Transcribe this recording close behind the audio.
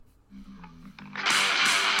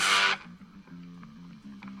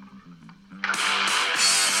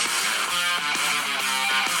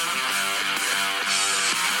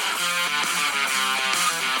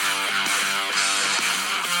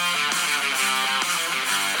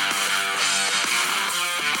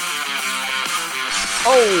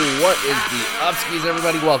Oh, what is the upskis,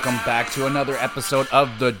 everybody? Welcome back to another episode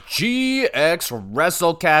of the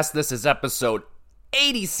GXWrestleCast. This is episode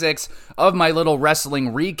 86 of my little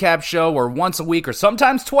wrestling recap show, where once a week or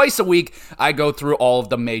sometimes twice a week, I go through all of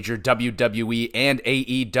the major WWE and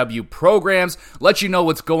AEW programs, let you know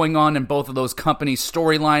what's going on in both of those companies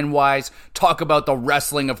storyline-wise, talk about the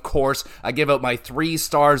wrestling, of course. I give out my 3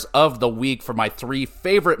 stars of the week for my 3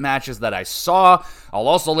 favorite matches that I saw. I'll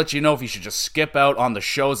also let you know if you should just skip out on the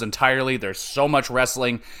shows entirely. There's so much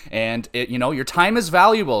wrestling, and your time is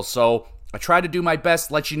valuable, so I try to do my best,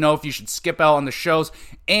 let you know if you should skip out on the shows,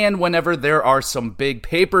 and whenever there are some big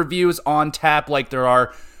pay-per-views on tap like there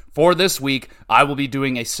are for this week, I will be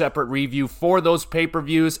doing a separate review for those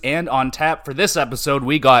pay-per-views. And on tap for this episode,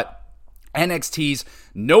 we got NXT's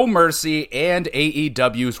No Mercy and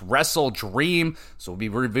AEW's WrestleDream. So we'll be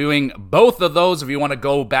reviewing both of those. If you want to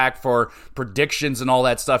go back for predictions and all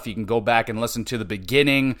that stuff, you can go back and listen to the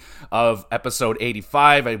beginning of episode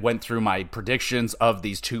 85. I went through my predictions of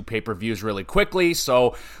these 2 pay-per-views really quickly.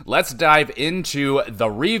 So let's dive into the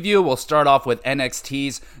review. We'll start off with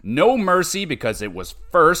NXT's No Mercy because it was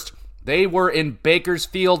first. They were in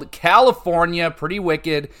Bakersfield, California. Pretty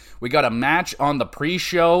wicked. We got a match on the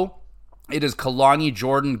pre-show. It is Kalani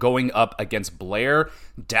Jordan going up against Blair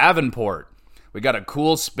Davenport. We got a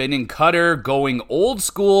cool spinning cutter going old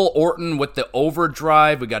school Orton with the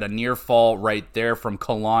overdrive. We got a near fall right there from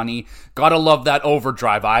Kalani. Gotta love that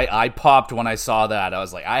overdrive. I popped when I saw that. I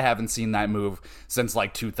was like, I haven't seen that move since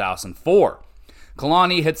like 2004.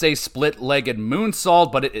 Kalani hits a split-legged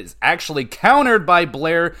moonsault, but it is actually countered by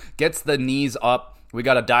Blair. Gets the knees up. We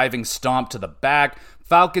got a diving stomp to the back.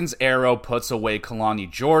 Falcon's Arrow puts away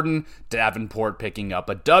Kalani Jordan, Davenport picking up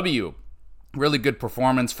a W. Really good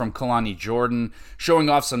performance from Kalani Jordan, showing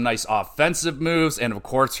off some nice offensive moves, and of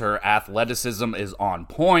course her athleticism is on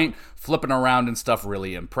point, flipping around and stuff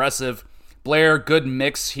really impressive. Blair, good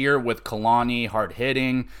mix here with Kalani, hard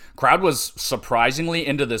hitting. Crowd was surprisingly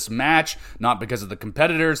into this match, not because of the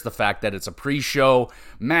competitors, the fact that it's a pre-show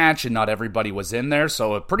match and not everybody was in there.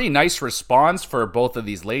 So a pretty nice response for both of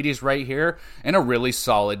these ladies right here, and a really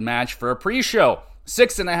solid match for a pre-show.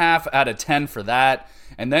 6.5 out of 10 for that.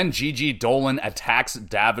 And then Gigi Dolan attacks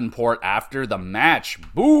Davenport after the match.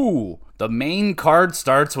 Boo! The main card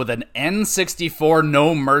starts with an N64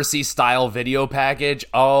 No Mercy style video package.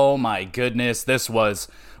 Oh my goodness,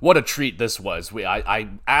 what a treat this was. I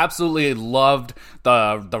absolutely loved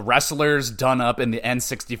the wrestlers done up in the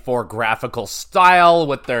N64 graphical style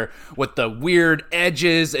with the weird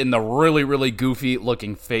edges and the really, really goofy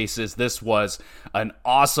looking faces. This was an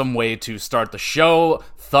awesome way to start the show.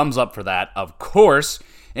 Thumbs up for that, of course.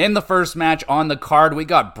 In the first match on the card, we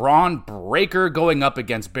got Braun Breaker going up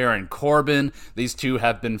against Baron Corbin. These two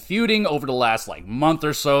have been feuding over the last month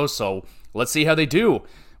or so let's see how they do.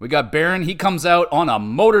 We got Baron, he comes out on a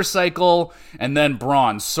motorcycle, and then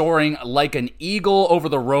Braun soaring like an eagle over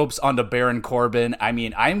the ropes onto Baron Corbin. I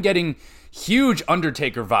mean, I'm getting huge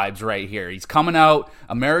Undertaker vibes right here. He's coming out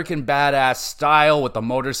American Badass style with the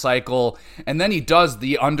motorcycle, and then he does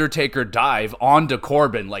the Undertaker dive onto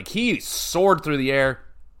Corbin. Like, he soared through the air.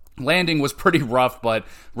 Landing was pretty rough, but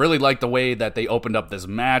really like the way that they opened up this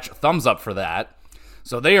match. Thumbs up for that.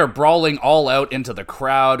 So they are brawling all out into the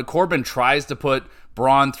crowd. Corbin tries to put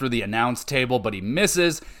Braun through the announce table, but he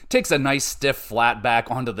misses. Takes a nice stiff flat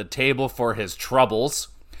back onto the table for his troubles.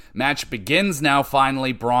 Match begins now,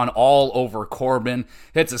 finally. Braun all over Corbin.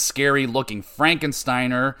 Hits a scary looking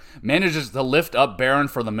Frankensteiner. Manages to lift up Baron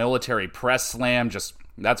for the military press slam.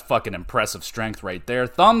 That's fucking impressive strength right there.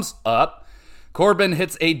 Thumbs up. Corbin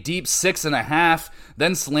hits a deep 6.5,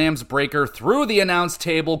 then slams Breaker through the announce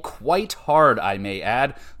table quite hard, I may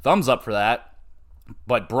add. Thumbs up for that.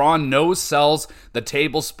 But Braun no-sells the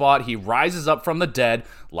table spot. He rises up from the dead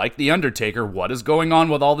like the Undertaker. What is going on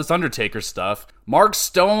with all this Undertaker stuff? Mark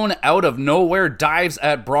Stone out of nowhere dives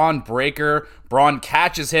at Braun Breaker. Braun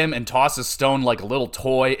catches him and tosses Stone like a little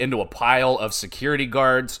toy into a pile of security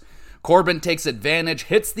guards. Corbin takes advantage,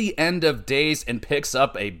 hits the end of days, and picks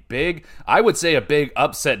up a big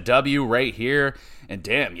upset W right here. And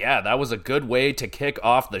damn, yeah, that was a good way to kick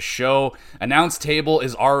off the show. Announce table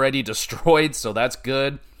is already destroyed, so that's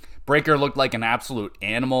good. Breaker looked like an absolute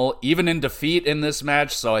animal, even in defeat in this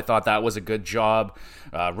match, so I thought that was a good job.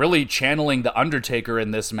 Really channeling the Undertaker in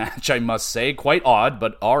this match, I must say. Quite odd,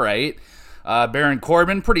 but alright. Baron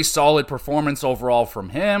Corbin, pretty solid performance overall from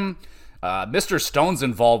him. Mr. Stone's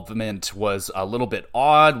involvement was a little bit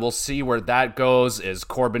odd. We'll see where that goes. Is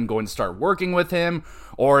Corbin going to start working with him?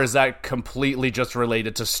 Or is that completely just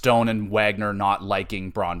related to Stone and Wagner not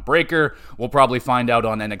liking Braun Breaker? We'll probably find out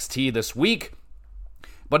on NXT this week.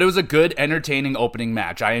 but it was a good, entertaining opening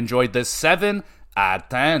match. I enjoyed this 7 out of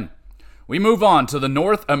 10. We move on to the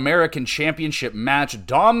North American Championship match.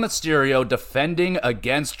 Dom Mysterio defending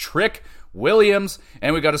against Trick Williams,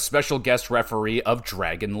 and we got a special guest referee of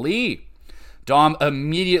Dragon Lee. Dom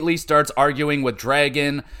immediately starts arguing with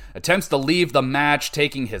Dragon, attempts to leave the match,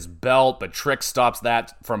 taking his belt, but Trick stops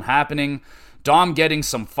that from happening. Dom getting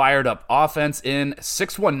some fired up offense in,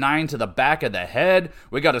 619 to the back of the head.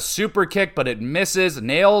 We got a super kick, but it misses,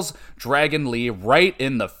 nails Dragon Lee right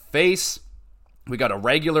in the face. We got a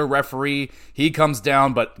regular referee. He comes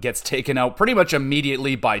down, but gets taken out pretty much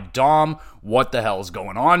immediately by Dom. What the hell is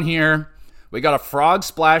going on here? We got a frog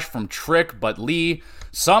splash from Trick, but Lee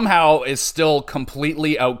somehow is still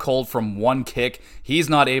completely out cold from one kick. He's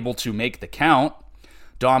not able to make the count.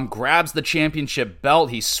 Dom grabs the championship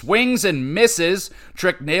belt. He swings and misses.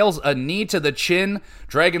 Trick nails a knee to the chin.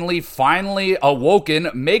 Dragon Lee finally awoken,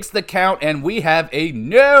 makes the count, and we have a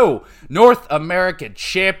new North American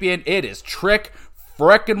champion. It is Trick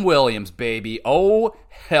frickin' Williams, baby. Oh,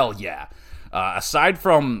 hell yeah. Aside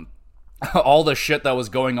from all the shit that was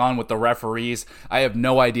going on with the referees, I have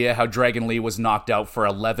no idea how Dragon Lee was knocked out for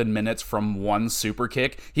 11 minutes from one super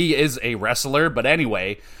kick. He is a wrestler, but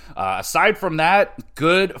anyway, aside from that,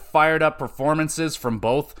 good fired up performances from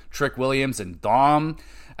both Trick Williams and Dom.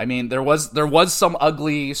 I mean, there was some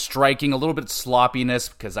ugly striking, a little bit sloppiness,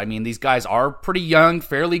 because I mean, these guys are pretty young,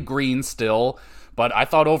 fairly green still, but I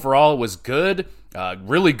thought overall it was good.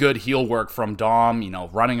 Really good heel work from Dom,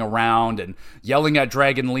 running around and yelling at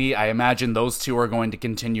Dragon Lee. I imagine those two are going to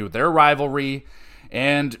continue their rivalry.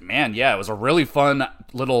 And man, yeah, it was a really fun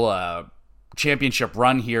little championship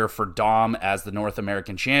run here for Dom as the North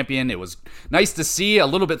American champion. It was nice to see, a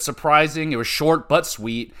little bit surprising. It was short but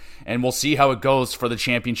sweet, and we'll see how it goes for the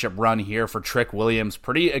championship run here for Trick Williams.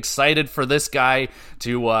 Pretty excited for this guy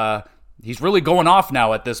to... He's really going off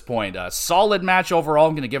now at this point. A solid match overall.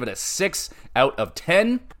 I'm going to give it a 6 out of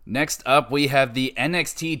 10. Next up, we have the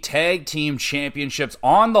NXT Tag Team Championships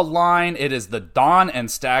on the line. It is the Dawn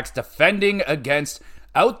and Stacks defending against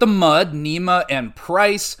Out the Mud, Nima and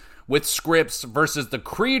Price, with Scripps versus the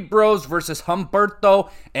Creed Bros versus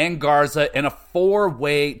Humberto and Garza in a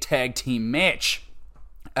 4-way tag team match.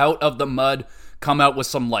 Out of the Mud come out with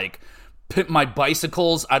some pimp my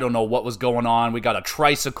bicycles. I don't know what was going on. We got a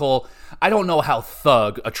tricycle. I don't know how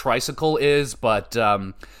thug a tricycle is, but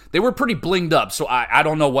they were pretty blinged up, so I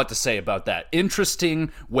don't know what to say about that.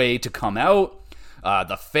 Interesting way to come out.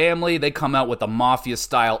 The family, they come out with a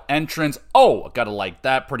mafia-style entrance. Oh, gotta like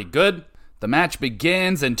that. Pretty good. The match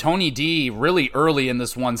begins, and Tony D, really early in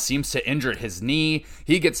this one, seems to injure his knee.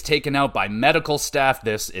 He gets taken out by medical staff.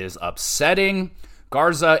 This is upsetting.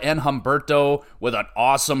 Garza and Humberto with an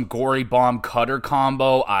awesome gory bomb cutter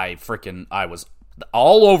combo. I was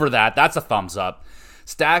all over that. That's a thumbs up.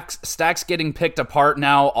 Stacks getting picked apart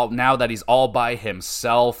now that he's all by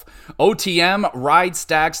himself. OTM rides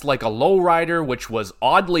Stacks like a lowrider, which was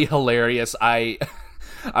oddly hilarious. I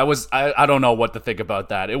don't know what to think about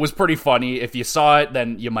that. It was pretty funny. If you saw it,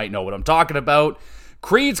 then you might know what I'm talking about.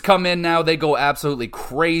 Creeds come in now. They go absolutely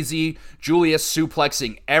crazy. Julius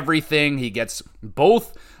suplexing everything. He gets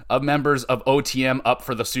both members of OTM up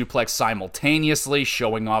for the suplex simultaneously,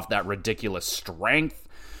 showing off that ridiculous strength.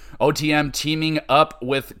 OTM teaming up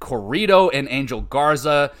with Corrido and Angel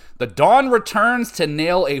Garza. The Dawn returns to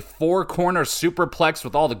nail a 4-corner superplex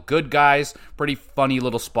with all the good guys. Pretty funny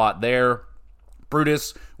little spot there.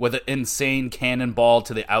 Brutus with an insane cannonball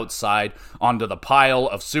to the outside onto the pile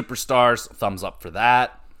of superstars. Thumbs up for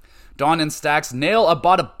that. Dawn and Stacks nail a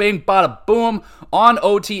bada bing bada boom on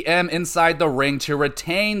OTM inside the ring to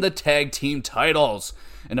retain the tag team titles.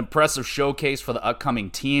 An impressive showcase for the upcoming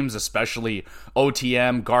teams, especially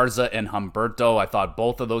OTM, Garza, and Humberto. I thought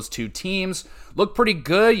both of those two teams look pretty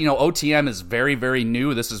good. OTM is very, very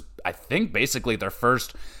new. This is, I think, basically their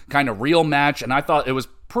first kind of real match, and I thought it was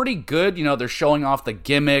pretty good. They're showing off the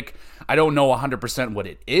gimmick. I don't know 100% what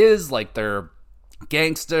it is. They're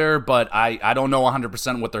gangster, but I don't know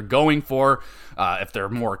 100% what they're going for. If they're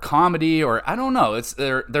more comedy, or I don't know.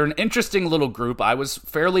 They're an interesting little group. I was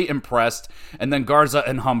fairly impressed. And then Garza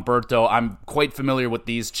and Humberto, I'm quite familiar with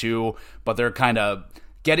these two, but they're kind of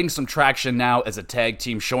getting some traction now as a tag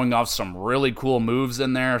team, showing off some really cool moves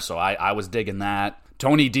in there, so I was digging that.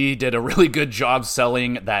 Tony D did a really good job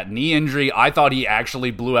selling that knee injury. I thought he actually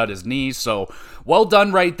blew out his knee, so well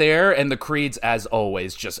done right there. And the Creeds, as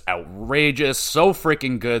always, just outrageous, so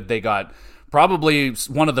freaking good. They got probably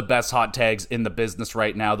one of the best hot tags in the business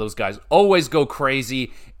right now. Those guys always go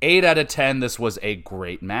crazy. 8 out of 10. This was a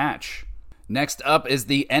great match. Next up is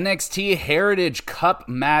the NXT Heritage Cup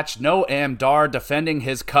match. Noam Dar defending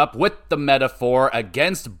his cup with the Metaphor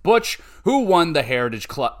against Butch, who won the Heritage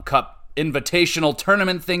Cup Invitational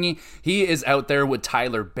Tournament thingy. He is out there with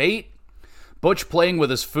Tyler Bate. Butch playing with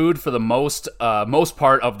his food for the most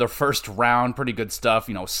part of the first round. Pretty good stuff,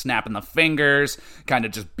 snapping the fingers, kind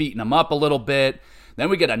of just beating him up a little bit. Then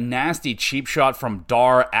we get a nasty cheap shot from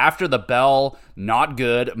Dar after the bell. Not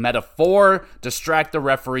good. Metaphor distract the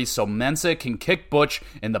referee so Mensah can kick Butch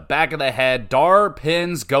in the back of the head. Dar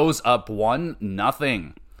pins, goes up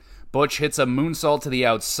 1-0. Butch hits a moonsault to the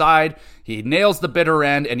outside. He nails the bitter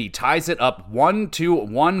end and he ties it up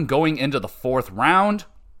 1-1 going into the fourth round.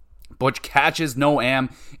 Butch catches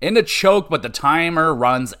Noam in a choke, but the timer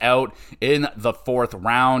runs out in the fourth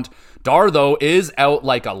round. Dar, though, is out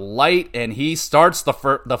like a light, and he starts the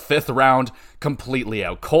fifth round completely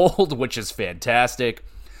out cold, which is fantastic.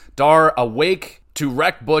 Dar awake to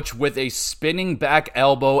wreck Butch with a spinning back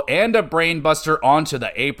elbow and a brainbuster onto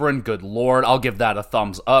the apron. Good lord, I'll give that a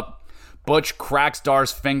thumbs up. Butch cracks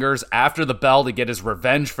Dar's fingers after the bell to get his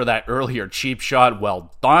revenge for that earlier cheap shot.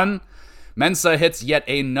 Well done. Mensah hits yet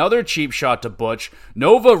another cheap shot to Butch.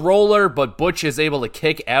 Nova roller, but Butch is able to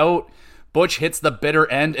kick out. Butch hits the bitter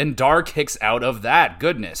end, and Dar kicks out of that.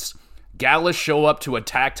 Goodness. Gallus show up to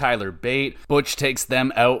attack Tyler Bate. Butch takes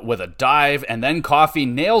them out with a dive, and then Coffey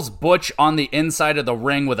nails Butch on the inside of the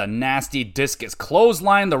ring with a nasty discus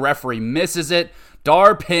clothesline. The referee misses it.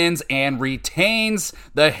 Dar pins and retains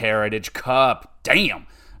the Heritage Cup. Damn.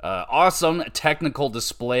 Awesome technical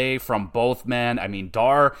display from both men. I mean,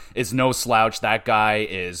 Dar is no slouch. That guy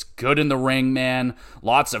is good in the ring, man.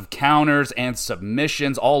 Lots of counters and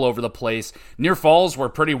submissions all over the place. Near falls were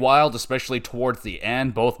pretty wild, especially towards the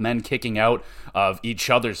end. Both men kicking out of each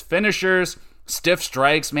other's finishers. Stiff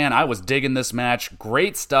strikes, man. I was digging this match.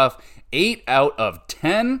 Great stuff. 8 out of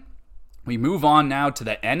 10. We move on now to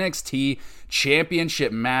the NXT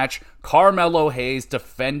Championship match. Carmelo Hayes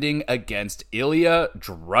defending against Ilya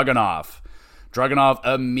Dragunov. Dragunov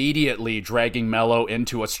immediately dragging Melo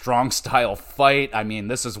into a strong style fight. I mean,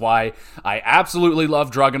 this is why I absolutely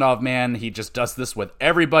love Dragunov, man. He just does this with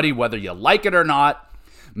everybody, whether you like it or not.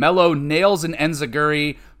 Melo nails an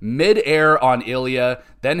enziguri mid-air on Ilya,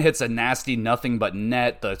 then hits a nasty nothing but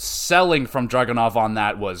net. The selling from Dragunov on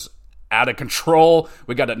that was out of control.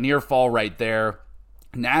 We got a near fall right there.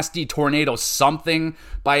 Nasty tornado something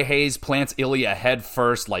by Hayes plants Ilya head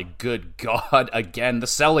first. Like, good God. Again, the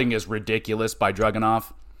selling is ridiculous by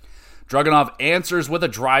Dragunov. Dragunov answers with a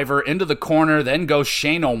driver into the corner, then goes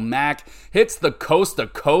Shane O'Mac. Hits the coast to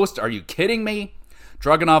coast. Are you kidding me?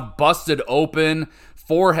 Dragunov busted open.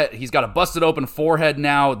 Forehead. He's got a busted open forehead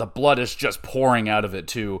now. The blood is just pouring out of it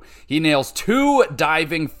too. He nails 2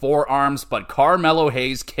 diving forearms, but Carmelo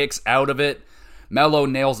Hayes kicks out of it. Melo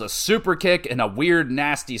nails a super kick and a weird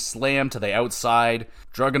nasty slam to the outside.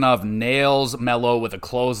 Dragunov nails Melo with a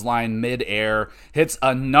clothesline mid-air. Hits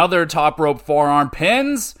another top rope forearm,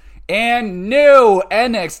 pins, and new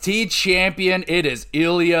NXT champion. It is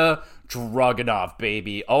Ilya Dragunov,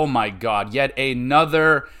 baby. Oh my God. Yet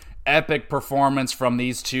another epic performance from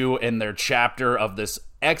these two in their chapter of this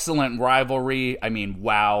excellent rivalry. I mean,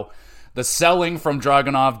 wow. The selling from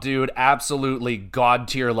Dragunov, dude, absolutely god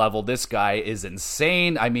tier level. This guy is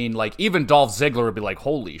insane. I mean, like, even Dolph Ziggler would be like,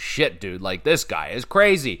 holy shit, dude, like, this guy is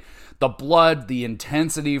crazy. The blood, the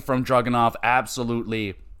intensity from Dragunov,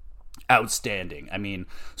 absolutely outstanding. I mean,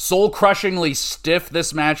 soul-crushingly stiff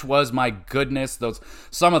this match was. My goodness,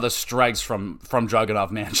 some of the strikes from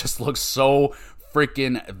Dragunov, man, just look so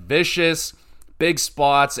freaking vicious. Big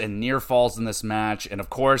spots and near falls in this match. And of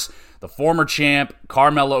course, the former champ,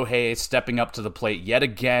 Carmelo Hayes, stepping up to the plate yet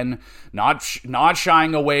again. Not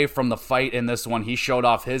shying away from the fight in this one. He showed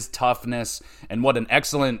off his toughness and what an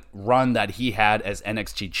excellent run that he had as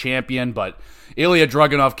NXT champion. But Ilya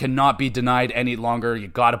Dragunov cannot be denied any longer. You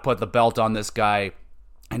got to put the belt on this guy.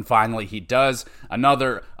 And finally, he does.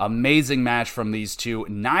 Another amazing match from these two.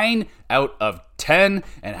 9 out of 10.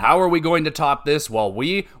 And how are we going to top this? Well,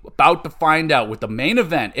 we about to find out with the main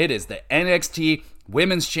event. It is the NXT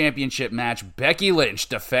Women's Championship match. Becky Lynch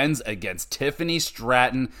defends against Tiffany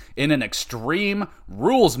Stratton in an Extreme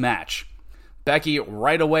Rules match. Becky,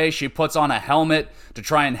 right away, she puts on a helmet to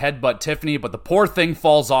try and headbutt Tiffany, but the poor thing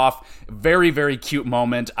falls off. Very, very cute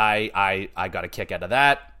moment. I got a kick out of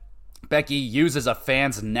that. Becky uses a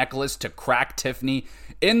fan's necklace to crack Tiffany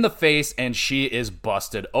in the face, and she is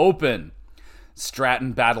busted open.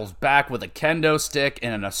 Stratton battles back with a kendo stick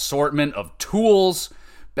and an assortment of tools.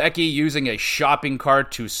 Becky, using a shopping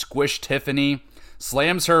cart to squish Tiffany,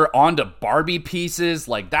 slams her onto Barbie pieces.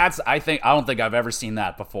 Like, I don't think I've ever seen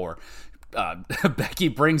that before. Becky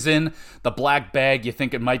brings in the black bag. You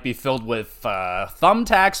think it might be filled with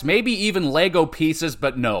thumbtacks, maybe even Lego pieces,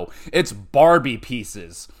 but no, it's Barbie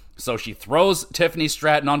pieces. So she throws Tiffany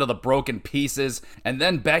Stratton onto the broken pieces, and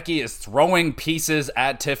then Becky is throwing pieces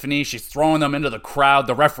at Tiffany. She's throwing them into the crowd.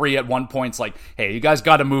 The referee at one point's like, hey, you guys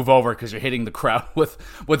got to move over because you're hitting the crowd with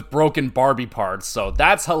broken Barbie parts. So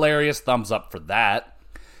that's hilarious. Thumbs up for that.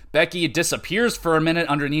 Becky disappears for a minute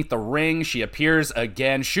underneath the ring. She appears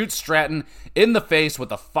again, shoots Stratton in the face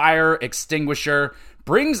with a fire extinguisher,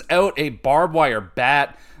 brings out a barbed wire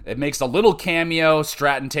bat. It makes a little cameo.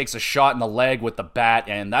 Stratton takes a shot in the leg with the bat,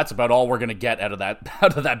 and that's about all we're going to get out of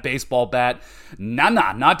that baseball bat.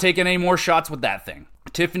 Not taking any more shots with that thing.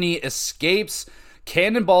 Tiffany escapes,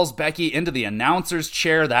 cannonballs Becky into the announcer's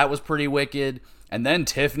chair. That was pretty wicked. And then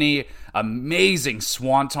Tiffany, amazing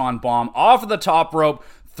swanton bomb off of the top rope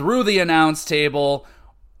through the announce table.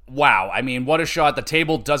 Wow, I mean, what a shot. The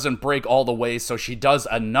table doesn't break all the way, so she does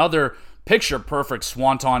another picture-perfect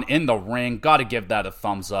swanton in the ring. Gotta give that a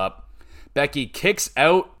thumbs up. Becky kicks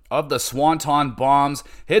out of the swanton bombs,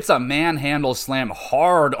 hits a manhandle slam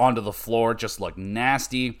hard onto the floor, just looked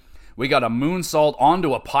nasty. We got a moonsault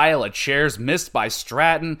onto a pile of chairs, missed by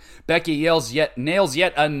Stratton. Becky nails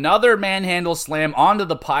yet another manhandle slam onto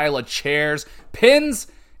the pile of chairs, pins,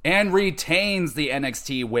 and retains the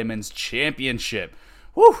NXT Women's Championship.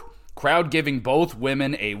 Whew! Crowd giving both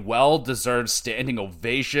women a well-deserved standing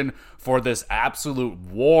ovation for this absolute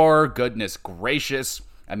war. Goodness gracious.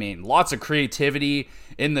 I mean, lots of creativity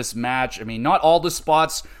in this match. I mean, not all the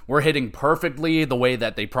spots were hitting perfectly the way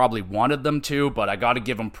that they probably wanted them to, but I gotta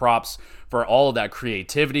give them props for all of that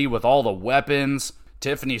creativity with all the weapons.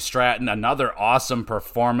 Tiffany Stratton, another awesome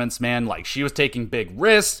performance, man. Like, she was taking big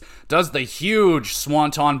risks, does the huge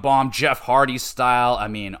swanton bomb Jeff Hardy style. I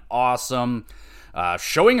mean, awesome.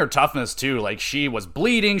 Showing her toughness too. Like, she was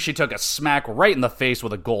bleeding. She took a smack right in the face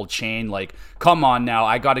with a gold chain. Like, come on now.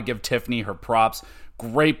 I gotta give Tiffany her props.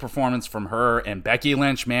 Great performance from her. And Becky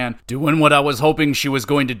Lynch, man, doing what I was hoping she was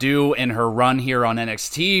going to do in her run here on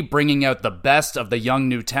NXT, bringing out the best of the young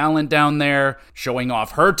new talent down there, showing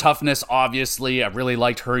off her toughness, obviously. I really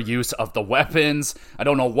liked her use of the weapons. I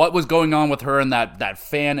don't know what was going on with her and that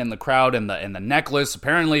fan in the crowd and the necklace.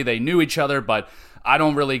 Apparently they knew each other, but I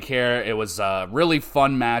don't really care. It was a really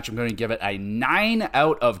fun match. I'm going to give it a 9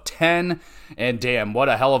 out of 10. And damn, what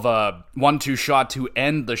a hell of a 1-2 shot to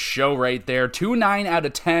end the show right there. 2 9 out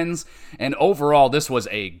of 10s. And overall, this was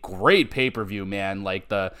a great pay-per-view, man. Like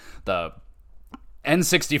the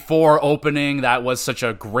N64 opening, that was such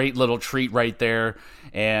a great little treat right there.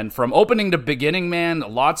 And from opening to beginning, man,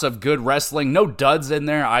 lots of good wrestling. No duds in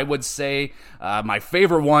there, I would say. My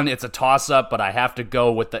favorite one, it's a toss-up, but I have to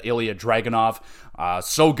go with the Ilya Dragunov.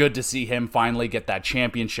 So good to see him finally get that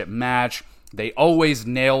championship match. They always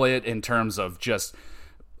nail it in terms of just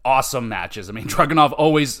awesome matches. I mean, Dragunov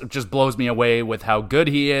always just blows me away with how good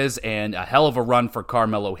he is, and a hell of a run for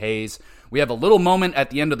Carmelo Hayes. We have a little moment at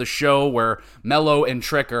the end of the show where Mello and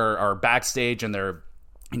Trick are backstage, and they're,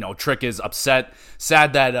 Trick is upset,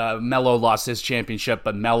 sad that Mello lost his championship,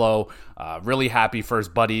 but Mello really happy for his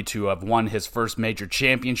buddy to have won his first major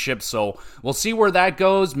championship. So we'll see where that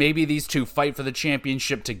goes. Maybe these two fight for the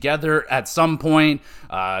championship together at some point.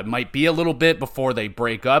 It might be a little bit before they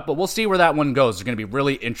break up, but we'll see where that one goes. It's going to be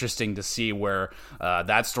really interesting to see where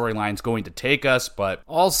that storyline is going to take us. But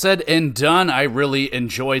all said and done, I really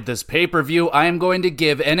enjoyed this pay-per-view. I am going to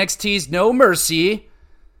give NXT's No Mercy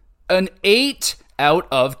an 8 out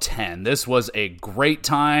of 10. This was a great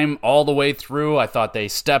time all the way through. I thought they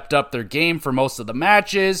stepped up their game for most of the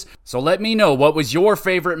matches. So let me know, what was your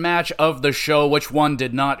favorite match of the show? Which one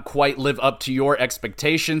did not quite live up to your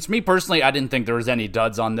expectations? Me personally, I didn't think there was any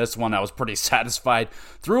duds on this one. I was pretty satisfied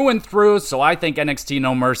through and through. So I think NXT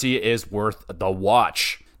No Mercy is worth the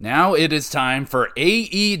watch. Now it is time for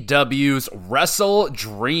AEW's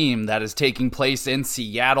WrestleDream that is taking place in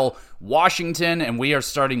Seattle, Washington, and we are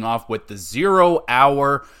starting off with the 0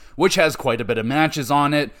 Hour, which has quite a bit of matches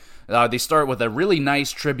on it. They start with a really nice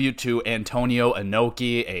tribute to Antonio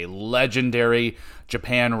Inoki, a legendary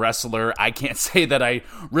Japan wrestler. I can't say that I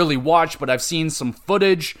really watched, but I've seen some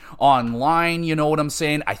footage online, you know what I'm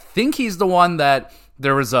saying? I think he's the one that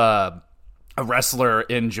there was a wrestler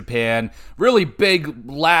in Japan, really big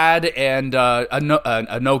lad, and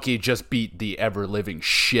Inoki just beat the ever-living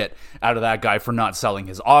shit out of that guy for not selling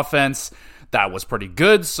his offense. That was pretty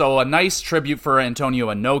good, so a nice tribute for Antonio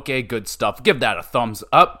Inoki. Good stuff. Give that a thumbs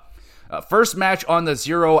up. First match on the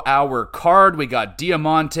 0 Hour card, we got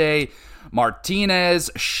Diamante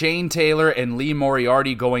Martinez, Shane Taylor, and Lee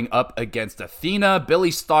Moriarty going up against Athena,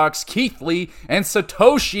 Billy Starks, Keith Lee, and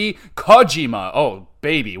Satoshi Kojima. Oh,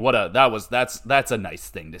 baby, that's a nice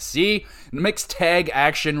thing to see. Mixed tag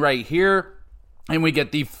action right here. And we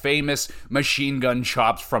get the famous machine gun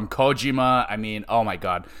chops from Kojima. I mean, oh my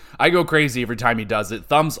god. I go crazy every time he does it.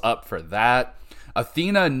 Thumbs up for that.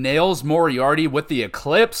 Athena nails Moriarty with the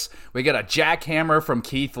Eclipse. We get a jackhammer from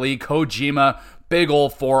Keith Lee. Kojima, big ol'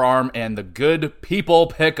 forearm, and the good people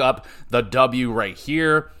pick up the W right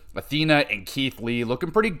here. Athena and Keith Lee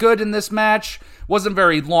looking pretty good in this match. Wasn't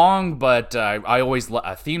very long, but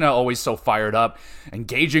Athena always so fired up,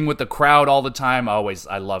 engaging with the crowd all the time. I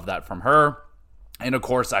love that from her. And of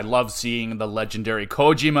course, I love seeing the legendary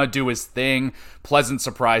Kojima do his thing. Pleasant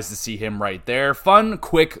surprise to see him right there. Fun,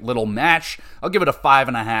 quick little match. I'll give it a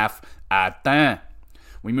 5.5 at 10.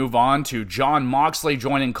 We move on to Jon Moxley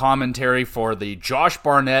joining commentary for the Josh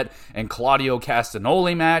Barnett and Claudio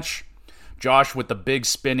Castagnoli match. Josh with the big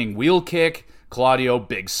spinning wheel kick. Claudio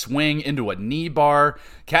big swing into a knee bar.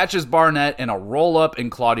 Catches Barnett in a roll-up,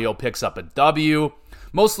 and Claudio picks up a W.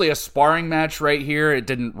 Mostly a sparring match right here. It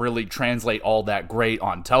didn't really translate all that great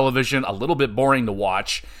on television. A little bit boring to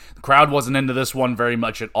watch. The crowd wasn't into this one very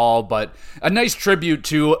much at all, but a nice tribute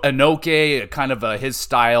to Inoki, kind of his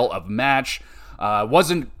style of match.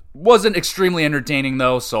 Wasn't extremely entertaining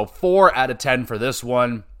though, so 4 out of 10 for this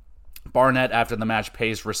one. Barnett after the match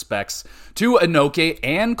pays respects to Inoki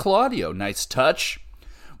and Claudio. Nice touch.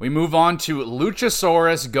 We move on to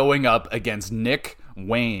Luchasaurus going up against Nick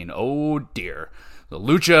Wayne. Oh dear. The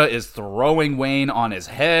Lucha is throwing Wayne on his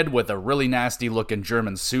head with a really nasty looking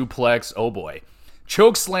German suplex. Oh boy.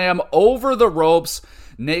 Chokeslam over the ropes.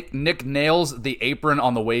 Nick nails the apron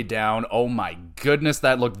on the way down. Oh my goodness,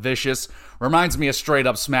 that looked vicious. Reminds me of straight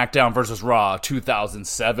up SmackDown vs. Raw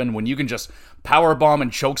 2007 when you can just powerbomb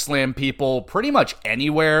and chokeslam people pretty much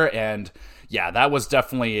anywhere. And yeah, that was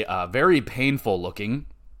definitely very painful looking.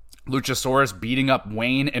 Luchasaurus beating up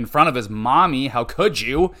Wayne in front of his mommy. How could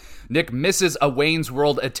you? Nick misses a Wayne's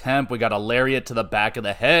World attempt. We got a lariat to the back of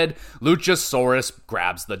the head. Luchasaurus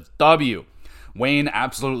grabs the W. Wayne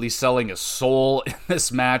absolutely selling his soul in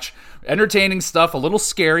this match. Entertaining stuff, a little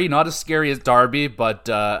scary. Not as scary as Darby, but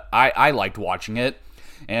I liked watching it.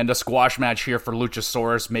 And a squash match here for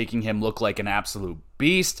Luchasaurus, making him look like an absolute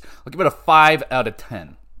beast. I'll give it a 5 out of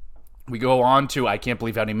 10. We go on to, I can't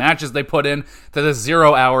believe how many matches they put in, to the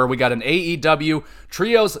 0 hour. We got an AEW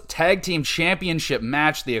Trios Tag Team Championship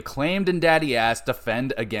match. The Acclaimed and Daddy Ass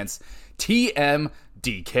defend against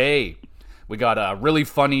TMDK. We got a really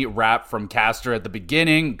funny rap from Caster at the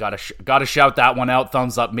beginning. Gotta shout that one out.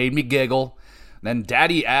 Thumbs up, made me giggle. Then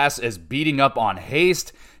Daddy Ass is beating up on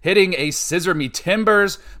Haste, hitting a Scissor Me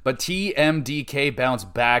Timbers, but TMDK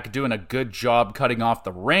bounced back, doing a good job cutting off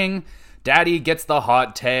the ring. Daddy gets the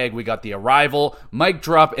hot tag. We got the Arrival, mic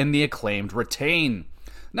drop, and the Acclaimed retain.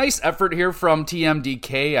 Nice effort here from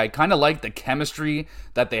TMDK. I kind of like the chemistry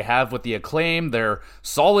that they have with the Acclaim. They're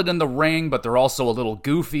solid in the ring, but they're also a little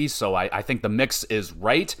goofy, so I think the mix is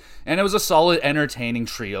right. And it was a solid, entertaining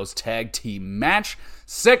Trios tag team match.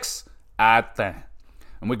 6 at 10.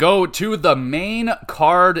 And we go to the main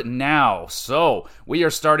card now. So we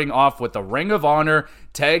are starting off with the Ring of Honor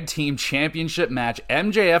Tag Team Championship match.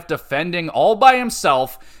 MJF defending all by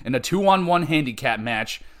himself in a 2-on-1 handicap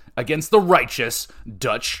match against the Righteous,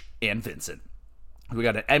 Dutch, and Vincent. We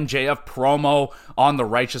got an MJF promo on the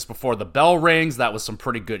Righteous before the bell rings. That was some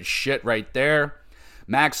pretty good shit right there.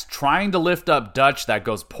 Max trying to lift up Dutch. That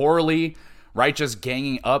goes poorly. Righteous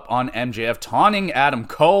ganging up on MJF, taunting Adam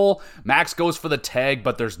Cole. Max goes for the tag,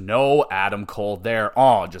 but there's no Adam Cole there.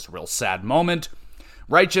 Oh, just a real sad moment.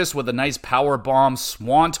 Righteous with a nice power bomb,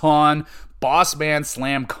 swanton, boss man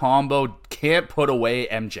slam combo. Can't put away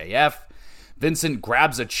MJF. Vincent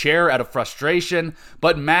grabs a chair out of frustration,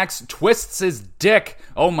 but Max twists his dick.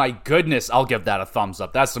 Oh my goodness, I'll give that a thumbs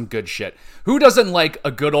up. That's some good shit. Who doesn't like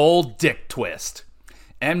a good old dick twist?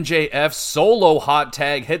 MJF solo hot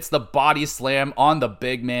tag hits the body slam on the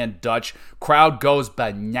big man Dutch. Crowd goes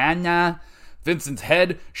banana. Vincent's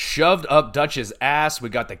head shoved up Dutch's ass. We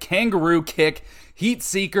got the kangaroo kick. Heat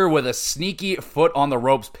Seeker with a sneaky foot on the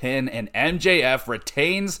ropes pin. And MJF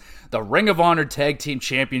retains the Ring of Honor Tag Team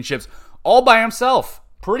Championships all by himself.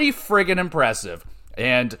 Pretty friggin' impressive.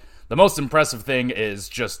 And the most impressive thing is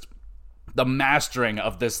just the mastering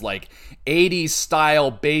of this like 80s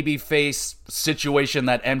style babyface situation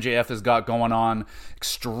that MJF has got going on.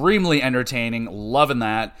 Extremely entertaining, loving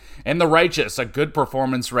that. And the Righteous, a good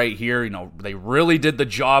performance right here. You know, they really did the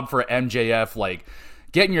job for MJF, like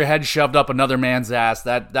getting your head shoved up another man's ass.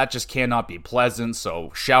 That just cannot be pleasant.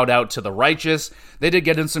 So shout out to the Righteous. They did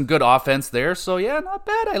get in some good offense there. So yeah, not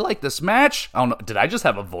bad. I like this match. I don't know, did I just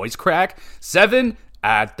have a voice crack? 7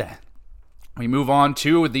 at 10. We move on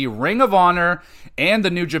to the Ring of Honor and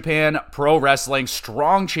the New Japan Pro Wrestling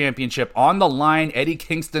Strong Championship on the line. Eddie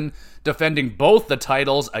Kingston defending both the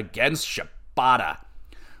titles against Shibata.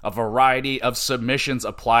 A variety of submissions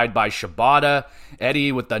applied by Shibata.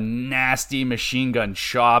 Eddie with the nasty machine gun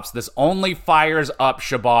chops. This only fires up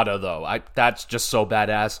Shibata, though. That's just so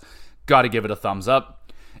badass. Gotta give it a thumbs up.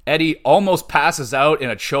 Eddie almost passes out in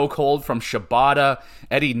a chokehold from Shibata.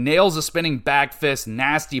 Eddie nails a spinning back fist,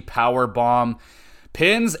 nasty power bomb,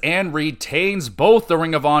 pins and retains both the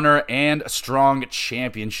Ring of Honor and Strong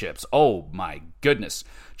Championships. Oh my goodness.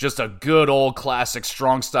 Just a good old classic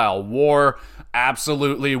strong style war.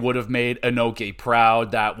 Absolutely would have made Inoki proud.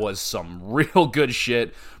 That was some real good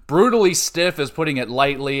shit. Brutally stiff is putting it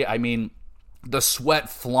lightly. I mean, the sweat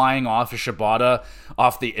flying off of Shibata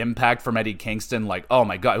off the impact from Eddie Kingston, like, oh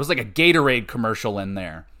my god, it was like a Gatorade commercial in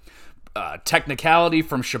there. Technicality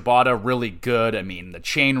from Shibata, really good. I mean, the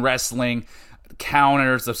chain wrestling,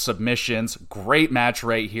 counters, the submissions, great match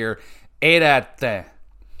right here. 8 at 10.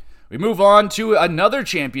 We move on to another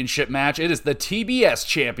championship match. It is the TBS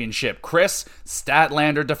Championship. Chris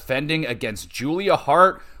Statlander defending against Julia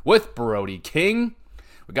Hart with Brody King.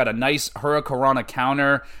 We got a nice Hurricanrana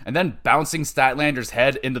counter, and then bouncing Statlander's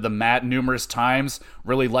head into the mat numerous times.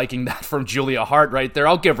 Really liking that from Julia Hart right there.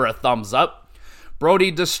 I'll give her a thumbs up. Brody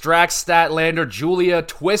distracts Statlander. Julia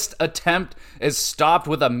twist attempt is stopped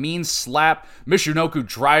with a mean slap. Michinoku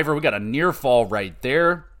driver. We got a near fall right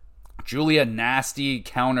there. Julia nasty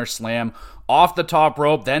counter slam off the top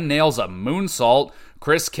rope, then nails a moonsault.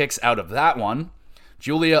 Chris kicks out of that one.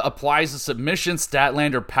 Julia applies a submission,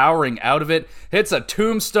 Statlander powering out of it, hits a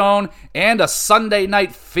tombstone and a Sunday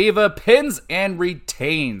Night Fever, pins and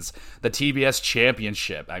retains the TBS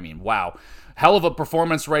Championship. I mean, wow. Hell of a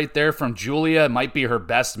performance right there from Julia. It might be her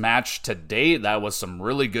best match to date. That was some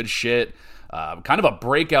really good shit. Kind of a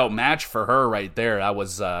breakout match for her right there. I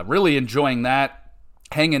was really enjoying that.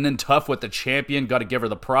 Hanging in tough with the champion. Got to give her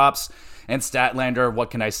the props. And Statlander, what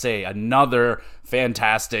can I say? Another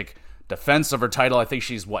fantastic defense of her title. I think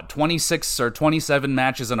she's, 26 or 27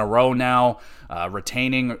 matches in a row now,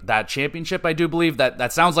 retaining that championship, I do believe.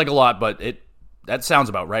 That sounds like a lot, but that sounds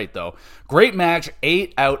about right, though. Great match,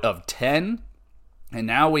 8 out of 10. And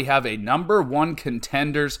now we have a number 1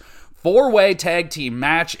 contenders 4-way tag team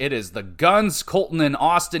match. It is the Guns, Colton and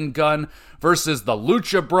Austin Gunn, versus the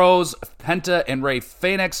Lucha Bros, Penta and Rey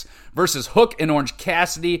Fénix, versus Hook and Orange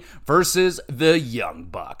Cassidy, versus the Young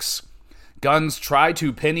Bucks. Guns try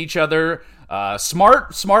to pin each other.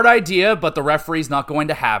 Smart idea, but the referee's not going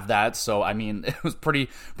to have that. So, I mean, it was pretty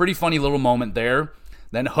funny little moment there.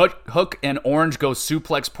 Then Hook and Orange go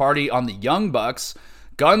suplex party on the Young Bucks.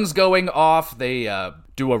 Guns going off. They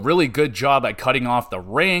do a really good job at cutting off the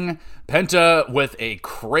ring. Penta with a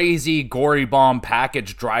crazy gory bomb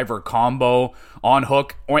package driver combo on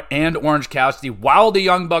Hook and Orange Cassidy while the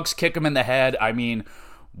Young Bucks kick him in the head. I mean,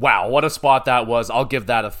 wow, what a spot that was. I'll give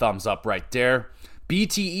that a thumbs up right there.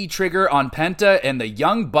 BTE trigger on Penta, and the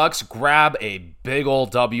Young Bucks grab a big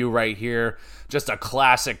old W right here. Just a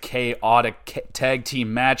classic chaotic tag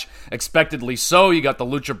team match. Expectedly so. You got the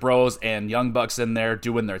Lucha Bros and Young Bucks in there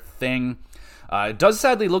doing their thing. It does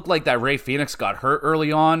sadly look like that Rey Fénix got hurt early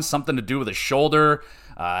on. Something to do with his shoulder.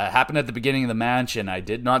 Happened at the beginning of the match, and I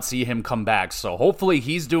did not see him come back. So hopefully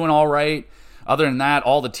he's doing all right. Other than that,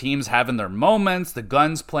 all the teams having their moments. The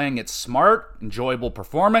Guns playing it smart. Enjoyable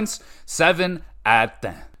performance. 7 at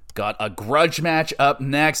 10. Got a grudge match up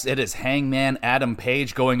next. It is Hangman Adam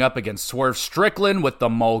Page going up against Swerve Strickland with the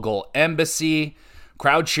Mogul Embassy.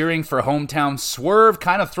 Crowd cheering for hometown Swerve,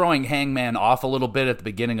 kind of throwing Hangman off a little bit at the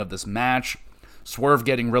beginning of this match. Swerve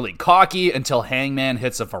getting really cocky until Hangman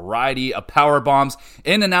hits a variety of power bombs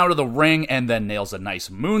in and out of the ring and then nails a nice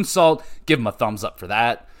moonsault. Give him a thumbs up for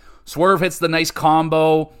that. Swerve hits the nice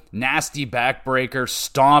combo, nasty backbreaker,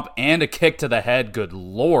 stomp, and a kick to the head. Good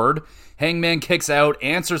lord. Hangman kicks out,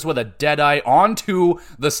 answers with a deadeye onto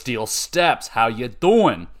the steel steps. How you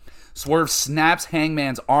doing? Swerve snaps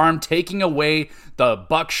Hangman's arm, taking away the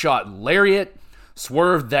buckshot lariat.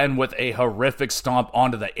 Swerve then with a horrific stomp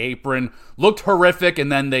onto the apron. Looked horrific,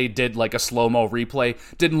 and then they did like a slow-mo replay.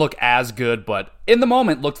 Didn't look as good, but in the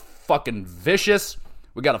moment looked fucking vicious.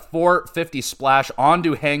 We got a 450 splash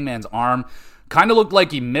onto Hangman's arm. Kind of looked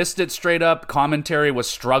like he missed it straight up. Commentary was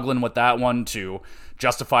struggling with that one to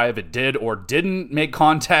justify if it did or didn't make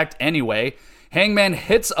contact anyway. Hangman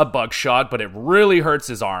hits a buckshot, but it really hurts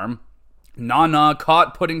his arm. Nana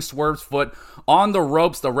caught putting Swerve's foot on the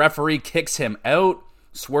ropes. The referee kicks him out.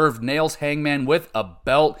 Swerve nails Hangman with a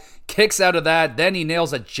belt, kicks out of that, then he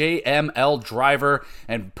nails a JML driver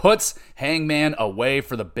and puts Hangman away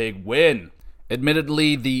for the big win.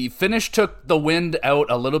 Admittedly, the finish took the wind out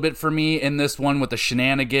a little bit for me in this one with the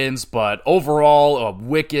shenanigans, but overall, a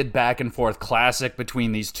wicked back and forth classic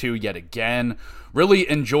between these two yet again. Really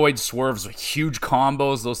enjoyed Swerve's huge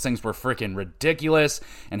combos. Those things were freaking ridiculous.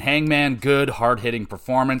 And Hangman, good, hard-hitting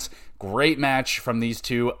performance. Great match from these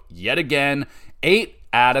two yet again. 8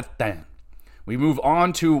 out of 10. We move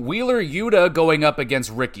on to Wheeler Yuta going up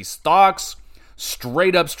against Ricky Starks.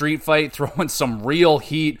 Straight up street fight, throwing some real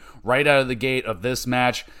heat right out of the gate of this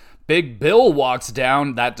match. Big Bill walks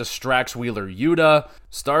down, that distracts Wheeler Yuta.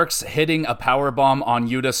 Starks hitting a powerbomb on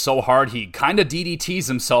Yuta so hard he kind of DDTs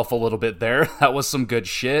himself a little bit there. That was some good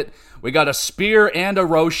shit. We got a spear and a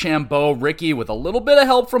Rochambeau. Ricky, with a little bit of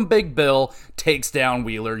help from Big Bill, takes down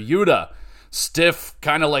Wheeler Yuta. Stiff,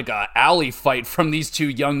 kind of like a alley fight from these two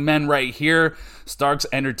young men right here. Stark's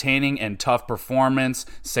entertaining and tough performance.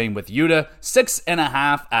 Same with Yuta.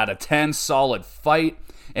 6.5 out of 10. Solid fight.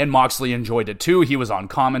 And Moxley enjoyed it too. He was on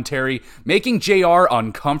commentary, making JR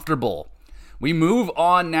uncomfortable. We move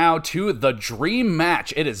on now to the dream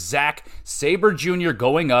match. It is Zack Sabre Jr.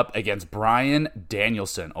 going up against Bryan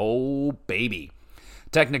Danielson. Oh, baby.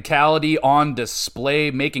 Technicality on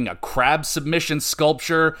display, making a crab submission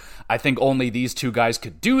sculpture. I think only these two guys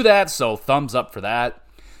could do that, so thumbs up for that.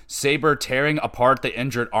 Sabre tearing apart the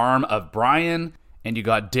injured arm of Bryan. And you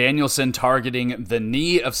got Danielson targeting the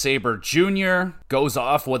knee of Sabre Jr. Goes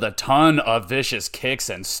off with a ton of vicious kicks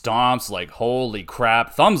and stomps, like holy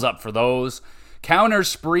crap. Thumbs up for those. Counter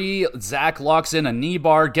spree, Zack locks in a knee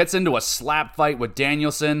bar, gets into a slap fight with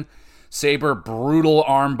Danielson. Sabre, brutal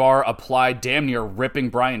armbar applied, damn near ripping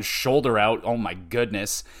Bryan's shoulder out. Oh my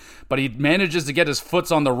goodness. But he manages to get his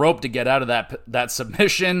foot on the rope to get out of that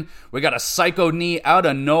submission. We got a psycho knee out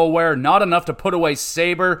of nowhere. Not enough to put away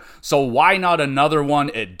Sabre, so why not another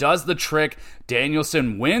one? It does the trick.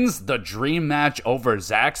 Danielson wins the dream match over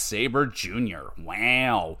Zack Sabre Jr.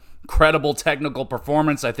 Wow. Incredible technical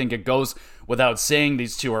performance. I think it goes without saying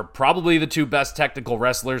these two are probably the two best technical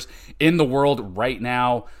wrestlers in the world right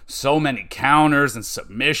now. So many counters and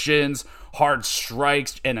submissions, hard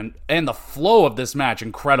strikes, and the flow of this match,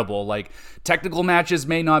 incredible. Like, technical matches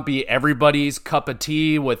may not be everybody's cup of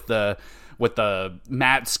tea with the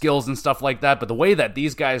mat skills and stuff like that, but the way that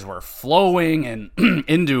these guys were flowing and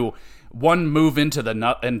into one move into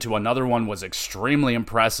another one was extremely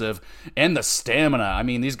impressive. And the stamina, I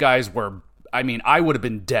mean, these guys were, I would have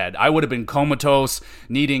been dead. I would have been comatose,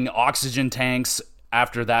 needing oxygen tanks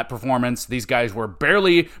after that performance. These guys were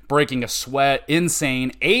barely breaking a sweat.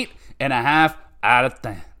 Insane. 8.5 out of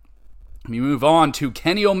 10. We move on to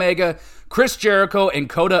Kenny Omega, Chris Jericho, and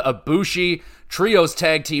Kota Ibushi. Trios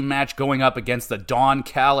tag team match going up against the Don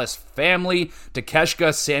Callis family,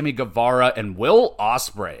 Takeshita, Sammy Guevara, and Will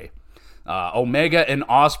Ospreay. Omega and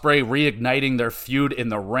Ospreay reigniting their feud in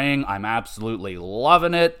the ring. I'm absolutely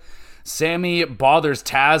loving it. Sammy bothers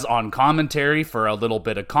Taz on commentary for a little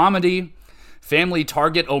bit of comedy. Family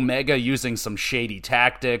target Omega using some shady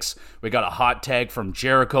tactics. We got a hot tag from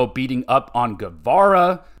Jericho beating up on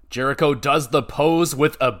Guevara. Jericho does the pose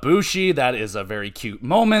with Ibushi. That is a very cute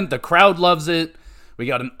moment. The crowd loves it. We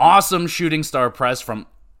got an awesome shooting star press from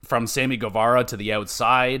Sammy Guevara to the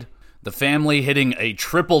outside. The family hitting a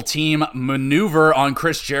triple team maneuver on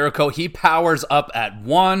Chris Jericho. He powers up at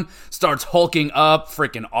one, starts hulking up.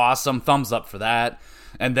 Freaking awesome. Thumbs up for that.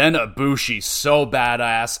 And then Ibushi, so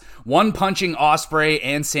badass. One punching Ospreay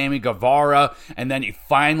and Sammy Guevara. And then he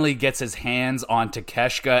finally gets his hands on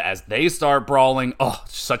Takeshita as they start brawling. Oh,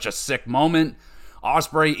 such a sick moment.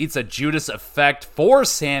 Ospreay eats a Judas effect for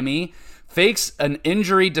Sammy. Fakes an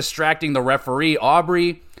injury distracting the referee,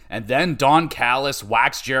 Aubrey. And then Don Callis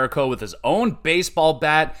whacks Jericho with his own baseball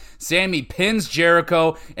bat. Sammy pins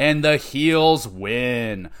Jericho, and the heels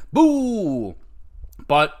win. Boo!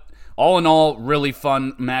 But all in all, really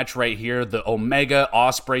fun match right here. The Omega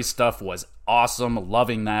Ospreay stuff was awesome.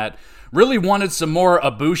 Loving that. Really wanted some more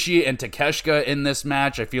Ibushi and Takeshita in this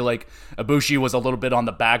match. I feel like Ibushi was a little bit on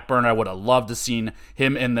the back burner. I would have loved to seen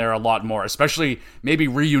him in there a lot more, especially maybe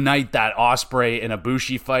reunite that Ospreay and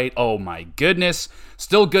Ibushi fight. Oh my goodness.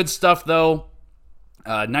 Still good stuff though.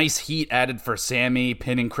 Nice heat added for Sammy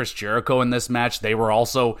pinning Chris Jericho in this match. They were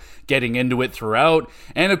also getting into it throughout.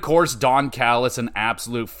 And of course, Don Callis, an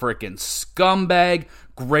absolute freaking scumbag.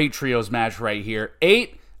 Great trios match right here.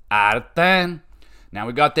 8 out of 10. Now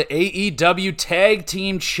we got the AEW Tag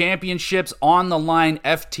Team Championships on the line.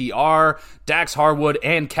 FTR, Dax Harwood,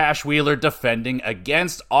 and Cash Wheeler defending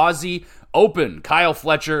against Aussie Open, Kyle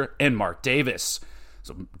Fletcher, and Mark Davis.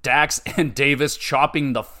 So Dax and Davis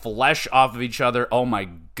chopping the flesh off of each other. Oh my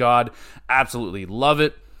god, absolutely love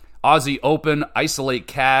it. Aussie Open, isolate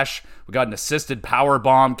Cash. We got an assisted power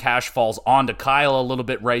bomb. Cash falls onto Kyle a little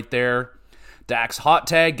bit right there. Dax hot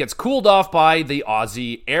tag gets cooled off by the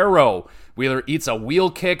Aussie Arrow. Wheeler eats a wheel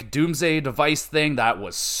kick, doomsday device thing. That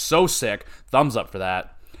was so sick. Thumbs up for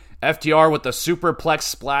that. FTR with the superplex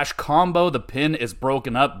splash combo. The pin is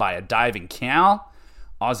broken up by a diving Cal.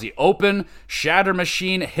 Aussie Open, Shatter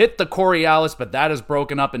Machine hit the Coriolis, but that is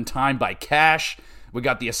broken up in time by Cash. We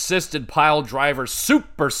got the assisted pile driver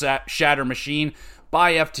super Shatter Machine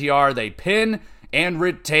by FTR. They pin and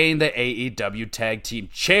retain the AEW Tag Team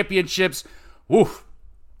Championships. Woof.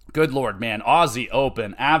 Good Lord, man. Aussie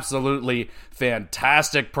Open, absolutely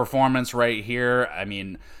fantastic performance right here. I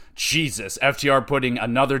mean, Jesus, FTR putting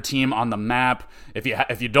another team on the map.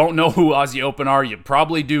 If you don't know who Aussie Open are, you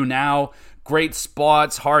probably do now. Great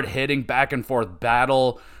spots, hard-hitting, back-and-forth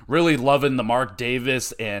battle. Really loving the Mark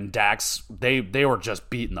Davis and Dax. They were just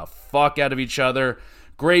beating the fuck out of each other.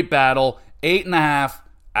 Great battle. 8.5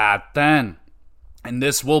 out of 10. And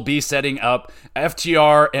this will be setting up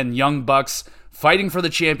FTR and Young Bucks fighting for the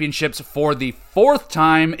championships for the 4th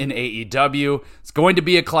time in AEW. It's going to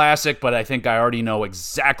be a classic, but I think I already know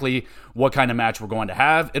exactly what kind of match we're going to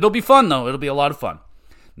have. It'll be fun, though. It'll be a lot of fun.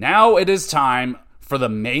 Now it is time for the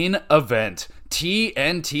main event.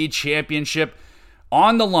 TNT Championship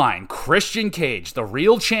on the line. Christian Cage, the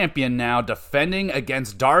real champion now, defending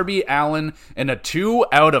against Darby Allin in a 2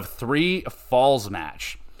 out of 3 falls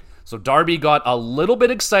match. So Darby got a little bit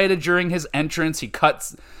excited during his entrance. He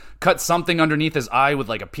cut something underneath his eye with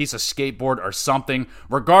like a piece of skateboard or something.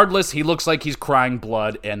 Regardless, he looks like he's crying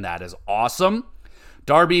blood, and that is awesome.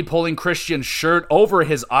 Darby pulling Christian's shirt over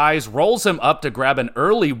his eyes, rolls him up to grab an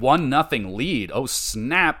early 1-0 lead. Oh,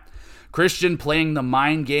 snap. Christian playing the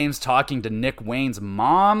mind games, talking to Nick Wayne's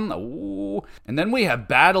mom. Ooh. And then we have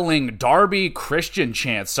battling Darby Christian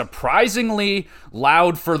chants. Surprisingly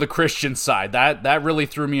loud for the Christian side. That really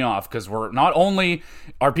threw me off, because we're not only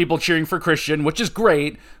are people cheering for Christian, which is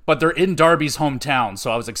great, but they're in Darby's hometown.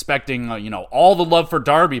 So I was expecting, all the love for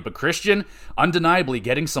Darby, but Christian undeniably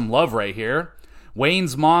getting some love right here.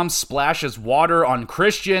 Wayne's mom splashes water on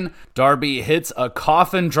Christian. Darby hits a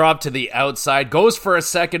coffin drop to the outside, goes for a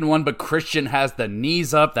second one, but Christian has the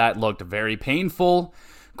knees up. That looked very painful.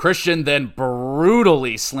 Christian then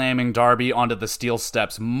brutally slamming Darby onto the steel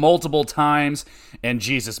steps multiple times. And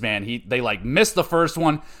Jesus, man, they missed the first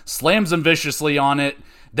one, slams him viciously on it,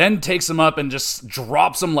 then takes him up and just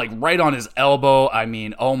drops him right on his elbow. I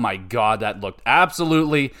mean, oh my God, that looked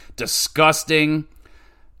absolutely disgusting.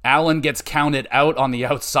 Allen gets counted out on the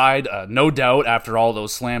outside, no doubt, after all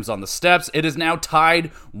those slams on the steps. It is now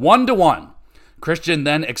tied 1-1. Christian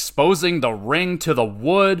then exposing the ring to the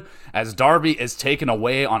wood as Darby is taken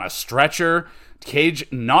away on a stretcher. Cage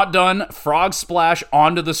not done. Frog splash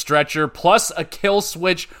onto the stretcher, plus a kill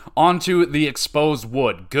switch onto the exposed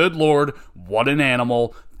wood. Good Lord, what an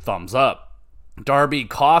animal. Thumbs up. Darby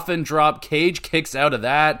coffin drop. Cage kicks out of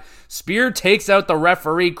that. Spear takes out the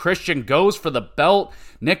referee. Christian goes for the belt.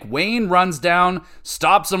 Nick Wayne runs down,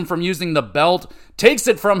 stops him from using the belt, takes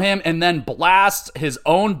it from him, and then blasts his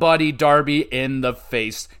own buddy Darby in the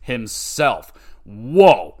face himself.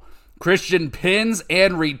 Whoa. Christian pins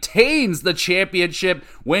and retains the championship,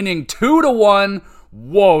 winning 2-1.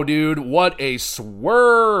 Whoa, dude, what a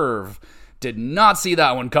swerve. Did not see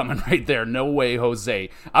that one coming right there. No way, Jose.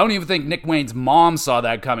 I don't even think Nick Wayne's mom saw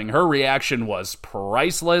that coming. Her reaction was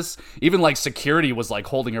priceless. Even security was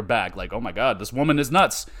holding her back. Oh my God, this woman is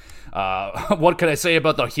nuts. What can I say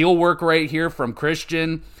about the heel work right here from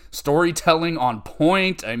Christian? Storytelling on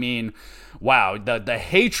point. I mean, wow, the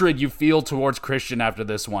hatred you feel towards Christian after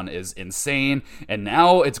this one is insane. And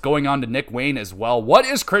now it's going on to Nick Wayne as well. What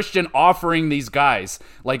is Christian offering these guys?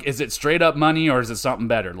 Is it straight up money or is it something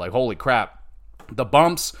better? Holy crap. The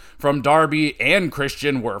bumps from Darby and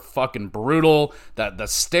Christian were fucking brutal. The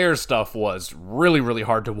stair stuff was really, really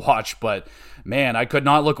hard to watch, but man, I could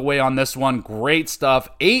not look away on this one. Great stuff.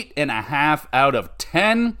 8.5 out of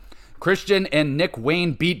 10. Christian and Nick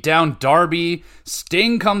Wayne beat down Darby.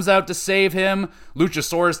 Sting comes out to save him.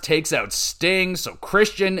 Luchasaurus takes out Sting, so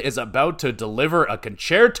Christian is about to deliver a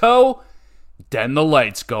concerto. Then the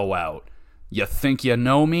lights go out. You think you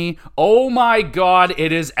know me? Oh my God,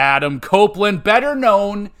 it is Adam Copeland, better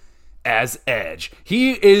known as Edge.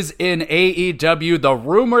 He is in AEW. The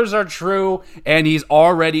rumors are true, and he's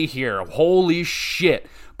already here. Holy shit.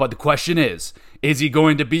 But the question is he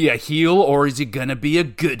going to be a heel or is he going to be a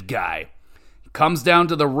good guy? He comes down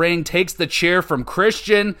to the ring, takes the chair from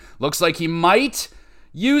Christian. Looks like he might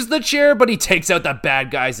use the chair, but he takes out the bad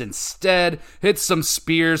guys instead. Hits some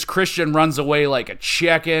spears. Christian runs away like a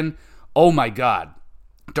chicken. Oh my God.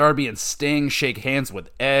 Darby and Sting shake hands with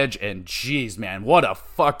Edge, and geez, man, what a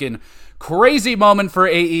fucking crazy moment for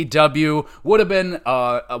AEW. Would have been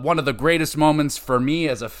one of the greatest moments for me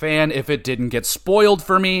as a fan if it didn't get spoiled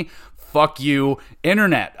for me. Fuck you,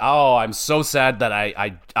 internet. Oh, I'm so sad that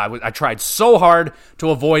I tried so hard to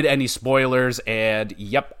avoid any spoilers, and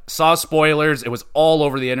yep, saw spoilers. It was all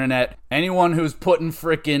over the internet. Anyone who's putting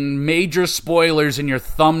freaking major spoilers in your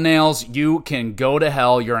thumbnails, you can go to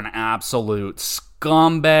hell. You're an absolute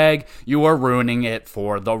scumbag. You are ruining it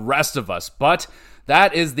for the rest of us. But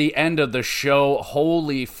that is the end of the show.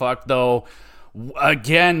 Holy fuck, though.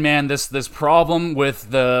 Again, man, this problem with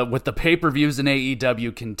the pay-per-views in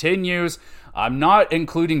AEW continues. I'm not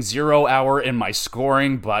including 0 Hour in my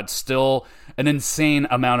scoring, but still an insane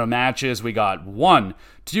amount of matches. We got 1,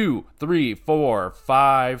 2, 3, 4,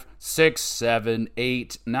 5, 6, 7,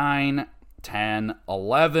 8, 9, 10,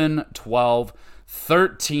 11, 12,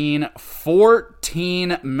 13,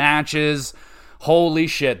 14 matches. Holy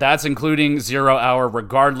shit, that's including 0 Hour.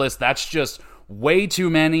 Regardless, that's just way too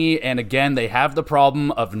many, and again, they have the problem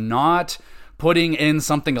of not putting in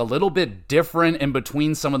something a little bit different in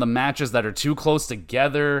between some of the matches that are too close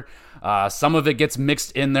together. Some of it gets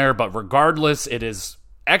mixed in there, but regardless, it is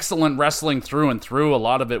excellent wrestling through and through. A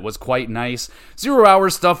lot of it was quite nice. 0 Hour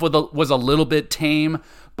stuff was a little bit tame,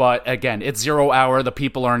 but again, it's 0 Hour. The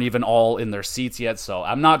people aren't even all in their seats yet, so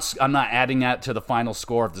I'm not adding that to the final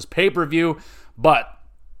score of this pay-per-view, but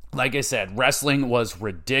like I said, wrestling was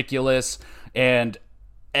ridiculous. And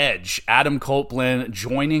Edge, Adam Copeland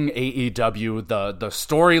joining AEW, the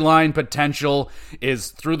storyline potential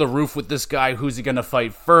is through the roof with this guy. Who's he going to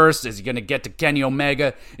fight first? Is he going to get to Kenny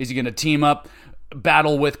Omega? Is he going to team up,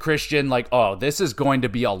 battle with Christian? Like, oh, this is going to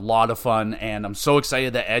be a lot of fun, and I'm so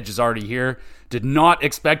excited that Edge is already here. Did not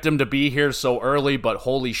expect him to be here so early, but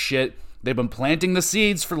holy shit. They've been planting the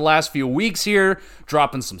seeds for the last few weeks here,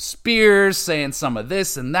 dropping some spears, saying some of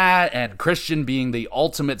this and that, and Christian being the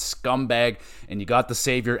ultimate scumbag, and you got the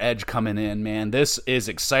Savior Edge coming in, man. This is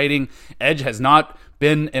exciting. Edge has not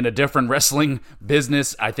been in a different wrestling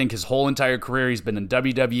business. I think his whole entire career, he's been in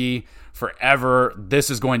WWE forever.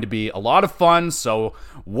 This is going to be a lot of fun. So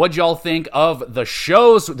what'd y'all think of the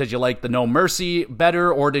shows? Did you like the No Mercy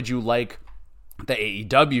better, or did you like the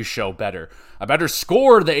AEW show better? I better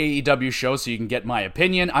score the AEW show so you can get my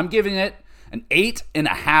opinion. I'm giving it an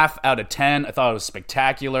 8.5 out of 10. I thought it was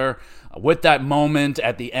spectacular. With that moment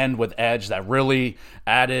at the end with Edge, that really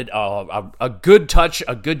added a good touch,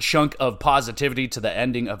 a good chunk of positivity to the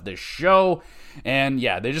ending of this show. And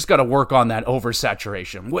yeah, they just got to work on that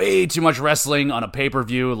oversaturation. Way too much wrestling on a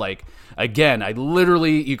pay-per-view. Like, again,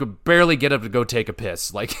 you could barely get up to go take a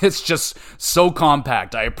piss. Like, it's just so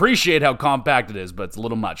compact. I appreciate how compact it is, but it's a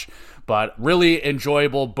little much. But really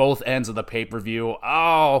enjoyable, both ends of the pay-per-view.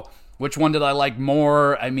 Oh, which one did I like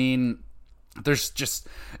more? I mean,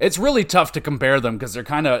 it's really tough to compare them because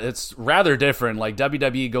it's rather different. Like,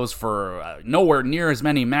 WWE goes for nowhere near as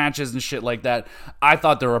many matches and shit like that. I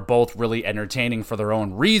thought they were both really entertaining for their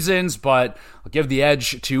own reasons, but I'll give the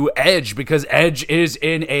edge to Edge because Edge is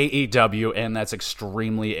in AEW, and that's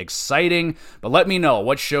extremely exciting. But let me know,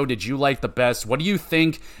 what show did you like the best? What do you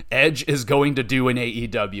think Edge is going to do in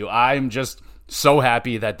AEW? I'm just so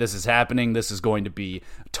happy that this is happening. This is going to be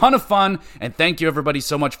a ton of fun, and thank you everybody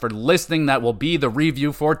so much for listening. That will be the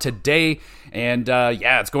review for today, and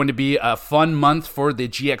it's going to be a fun month for the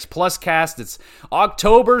GXWrestleCast. It's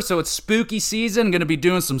October, so it's spooky season. Going to be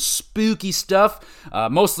doing some spooky stuff,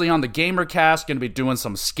 mostly on the GamerCast. Going to be doing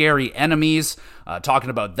some scary enemies, talking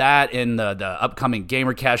about that in the upcoming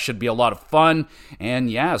GamerCast. Should be a lot of fun, and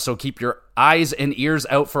yeah, so keep your eyes and ears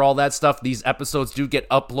out for all that stuff. These episodes do get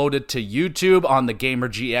uploaded to YouTube on the Gamer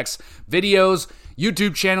GX Videos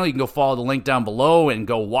YouTube channel. You can go follow the link down below and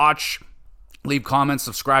go watch. Leave comments,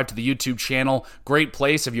 subscribe to the YouTube channel. Great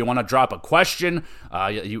place if you want to drop a question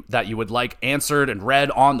that you would like answered and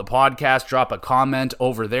read on the podcast. Drop a comment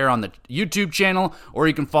over there on the YouTube channel, or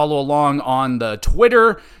you can follow along on the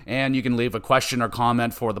Twitter, and you can leave a question or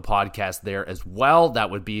comment for the podcast there as well.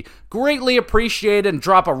 That would be greatly appreciated. And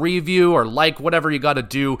drop a review or like, whatever you got to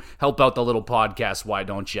do. Help out the little podcast. Why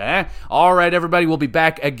don't you? All right, everybody, we'll be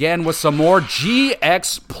back again with some more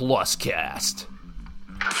GX Plus Cast.